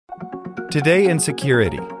Today in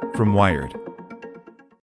Security from Wired.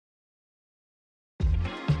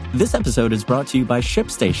 This episode is brought to you by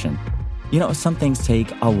ShipStation. You know, some things take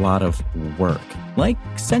a lot of work, like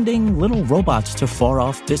sending little robots to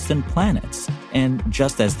far-off distant planets. And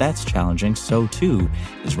just as that's challenging, so too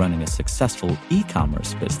is running a successful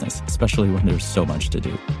e-commerce business, especially when there's so much to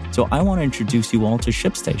do. So I want to introduce you all to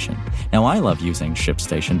ShipStation. Now, I love using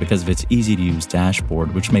ShipStation because of its easy-to-use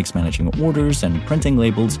dashboard, which makes managing orders and printing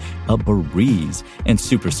labels a breeze and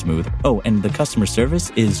super smooth. Oh, and the customer service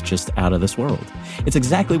is just out of this world. It's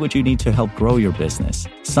exactly what you need to help grow your business.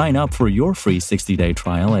 Sign up for your free 60-day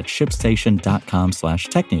trial at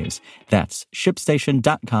shipstation.com/technews. That's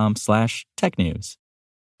shipstation.com/technews.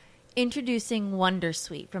 Introducing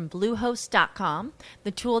Wondersuite from Bluehost.com,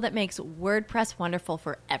 the tool that makes WordPress wonderful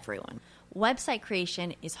for everyone. Website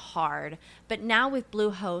creation is hard, but now with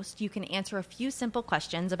Bluehost, you can answer a few simple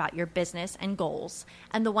questions about your business and goals,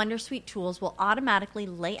 and the Wondersuite tools will automatically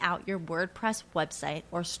lay out your WordPress website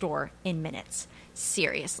or store in minutes.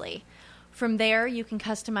 Seriously. From there, you can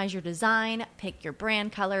customize your design, pick your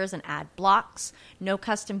brand colors, and add blocks. No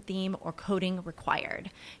custom theme or coding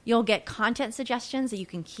required. You'll get content suggestions that you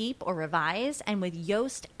can keep or revise, and with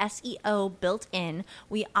Yoast SEO built in,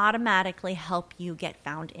 we automatically help you get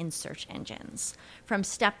found in search engines. From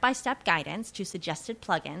step-by-step guidance to suggested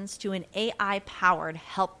plugins to an AI-powered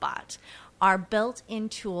help bot, our built-in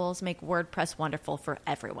tools make WordPress wonderful for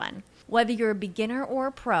everyone. Whether you're a beginner or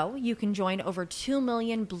a pro, you can join over 2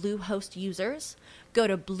 million Bluehost users. Go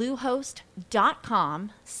to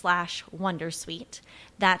bluehost.com/wondersuite.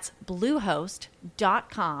 That's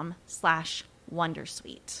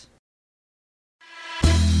bluehost.com/wondersuite.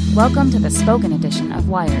 Welcome to the spoken edition of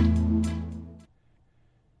Wired.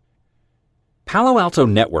 Palo Alto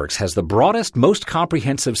Networks has the broadest, most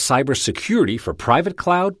comprehensive cybersecurity for private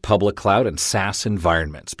cloud, public cloud, and SaaS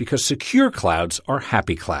environments because secure clouds are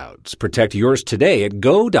happy clouds. Protect yours today at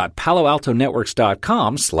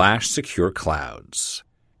go.paloaltonetworks.com/secure-clouds.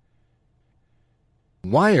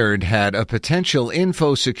 Wired had a potential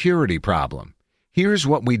infosecurity problem. Here's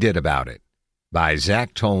what we did about it. By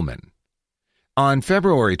Zach Tolman. On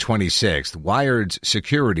February 26th, Wired's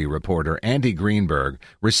security reporter Andy Greenberg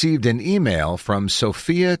received an email from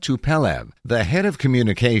Sofia Tupolev, the head of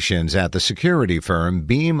communications at the security firm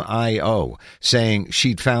Beam.io, saying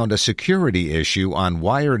she'd found a security issue on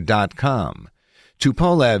Wired.com.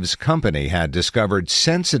 Tupolev's company had discovered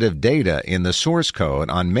sensitive data in the source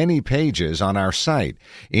code on many pages on our site,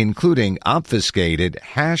 including obfuscated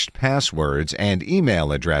hashed passwords and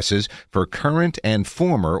email addresses for current and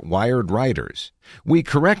former Wired writers. We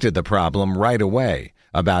corrected the problem right away.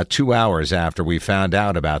 About 2 hours after we found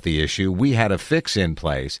out about the issue, we had a fix in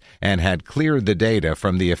place and had cleared the data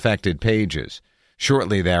from the affected pages.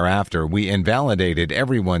 Shortly thereafter, we invalidated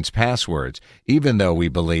everyone's passwords, even though we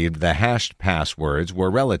believed the hashed passwords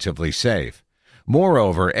were relatively safe.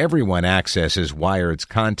 Moreover, everyone accesses Wired's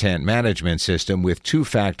content management system with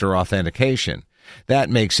two-factor authentication.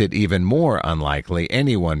 That makes it even more unlikely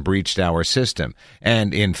anyone breached our system,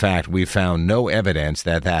 and in fact, we found no evidence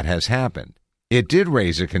that that has happened. It did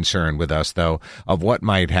raise a concern with us, though, of what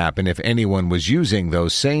might happen if anyone was using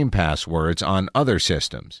those same passwords on other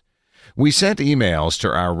systems. We sent emails to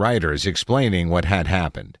our writers explaining what had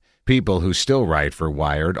happened. People who still write for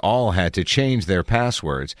Wired all had to change their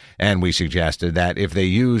passwords, and we suggested that if they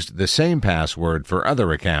used the same password for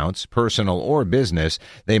other accounts, personal or business,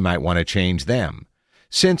 they might want to change them.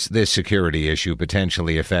 Since this security issue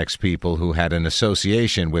potentially affects people who had an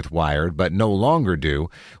association with Wired but no longer do,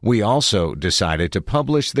 we also decided to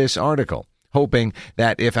publish this article, hoping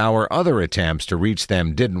that if our other attempts to reach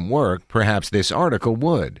them didn't work, perhaps this article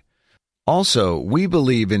would. Also, we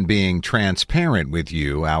believe in being transparent with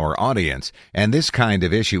you, our audience, and this kind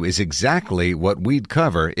of issue is exactly what we'd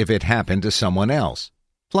cover if it happened to someone else.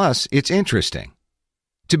 Plus, it's interesting.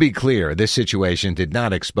 To be clear, this situation did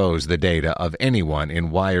not expose the data of anyone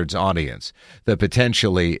in Wired's audience. The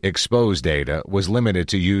potentially exposed data was limited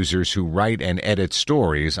to users who write and edit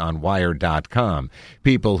stories on Wired.com,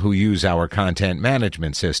 people who use our content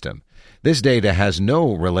management system. This data has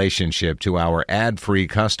no relationship to our ad-free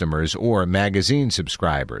customers or magazine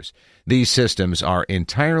subscribers. These systems are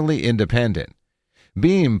entirely independent.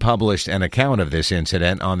 Beam published an account of this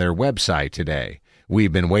incident on their website today.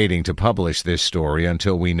 We've been waiting to publish this story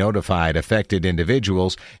until we notified affected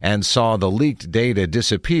individuals and saw the leaked data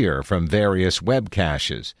disappear from various web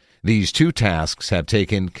caches. These two tasks have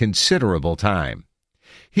taken considerable time.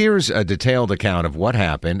 Here's a detailed account of what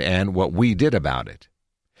happened and what we did about it.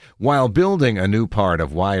 While building a new part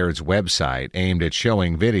of Wired's website aimed at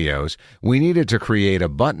showing videos, we needed to create a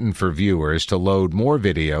button for viewers to load more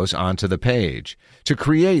videos onto the page. To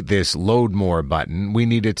create this Load More button, we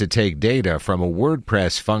needed to take data from a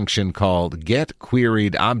WordPress function called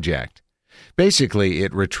getQueriedObject. Basically,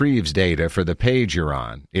 it retrieves data for the page you're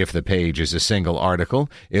on. If the page is a single article,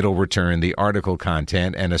 it'll return the article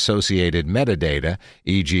content and associated metadata,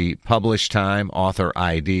 e.g. publish time, author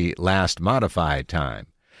ID, last modified time.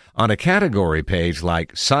 On a category page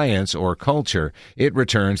like science or culture, it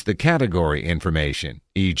returns the category information,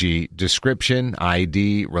 e.g. description,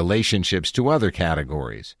 ID, relationships to other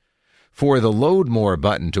categories. For the Load More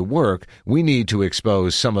button to work, we need to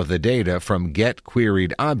expose some of the data from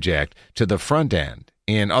getQueriedObject to the front end.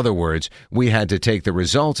 In other words, we had to take the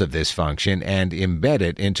results of this function and embed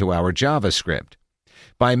it into our JavaScript.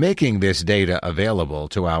 By making this data available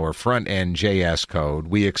to our front-end JS code,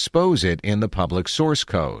 we expose it in the public source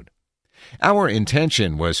code. Our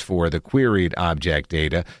intention was for the queried object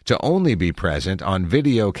data to only be present on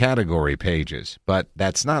video category pages, but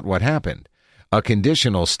that's not what happened. A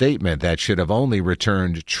conditional statement that should have only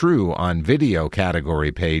returned true on video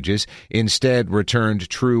category pages instead returned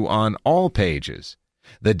true on all pages.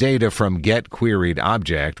 The data from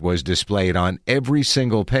getQueriedObject was displayed on every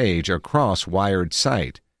single page across Wired's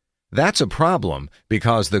site. That's a problem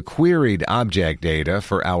because the queried object data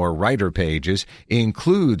for our writer pages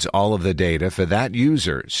includes all of the data for that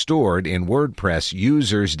user stored in WordPress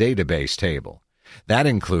users database table. That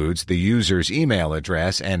includes the user's email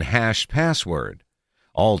address and hashed password.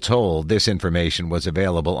 All told, this information was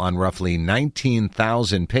available on roughly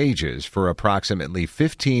 19,000 pages for approximately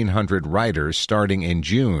 1,500 writers starting in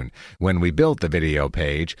June when we built the video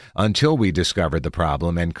page until we discovered the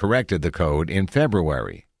problem and corrected the code in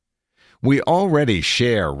February. We already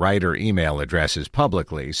share writer email addresses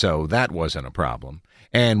publicly, so that wasn't a problem.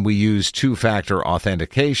 And we used two-factor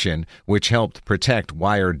authentication, which helped protect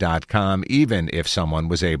Wired.com even if someone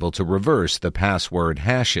was able to reverse the password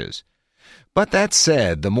hashes. But that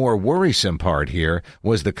said, the more worrisome part here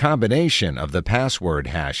was the combination of the password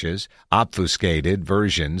hashes, obfuscated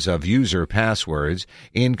versions of user passwords,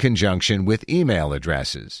 in conjunction with email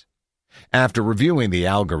addresses. After reviewing the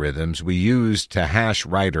algorithms we used to hash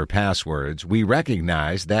writer passwords, we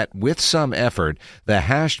recognized that with some effort, the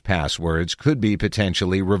hashed passwords could be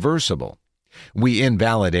potentially reversible. We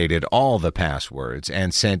invalidated all the passwords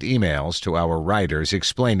and sent emails to our writers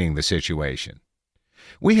explaining the situation.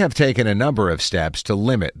 We have taken a number of steps to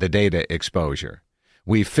limit the data exposure.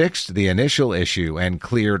 We fixed the initial issue and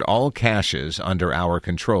cleared all caches under our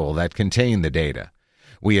control that contain the data.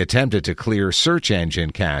 We attempted to clear search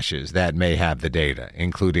engine caches that may have the data,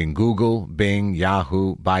 including Google, Bing,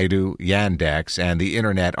 Yahoo, Baidu, Yandex, and the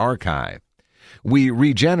Internet Archive. We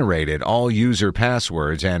regenerated all user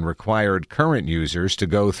passwords and required current users to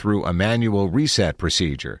go through a manual reset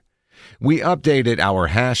procedure. We updated our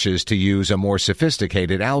hashes to use a more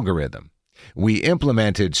sophisticated algorithm. We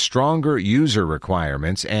implemented stronger user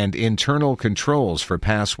requirements and internal controls for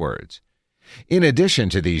passwords. In addition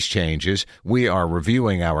to these changes, we are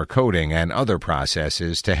reviewing our coding and other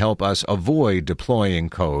processes to help us avoid deploying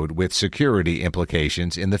code with security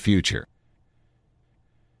implications in the future.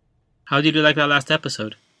 How did you like that last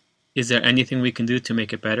episode? Is there anything we can do to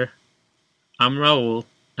make it better? I'm Raul,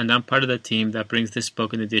 and I'm part of the team that brings this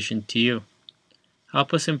spoken edition to you.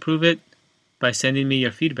 Help us improve it by sending me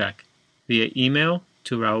your feedback via email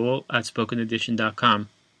to raul@spokenedition.com.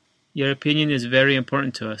 Your opinion is very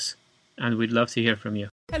important to us, and we'd love to hear from you.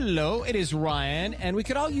 Hello, it is Ryan, and we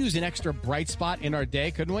could all use an extra bright spot in our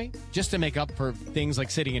day, couldn't we? Just to make up for things like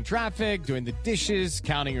sitting in traffic, doing the dishes,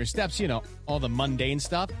 counting your steps, all the mundane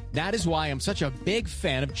stuff. That is why I'm such a big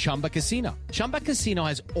fan of Chumba Casino. Chumba Casino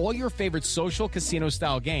has all your favorite social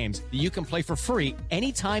casino-style games that you can play for free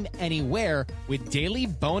anytime, anywhere with daily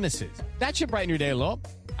bonuses. That should brighten your day a little.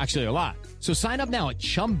 Actually, a lot. So sign up now at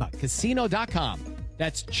ChumbaCasino.com.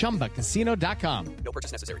 That's ChumbaCasino.com. No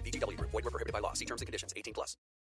purchase necessary. VGW Group. Void where prohibited by law. See terms and conditions. 18+.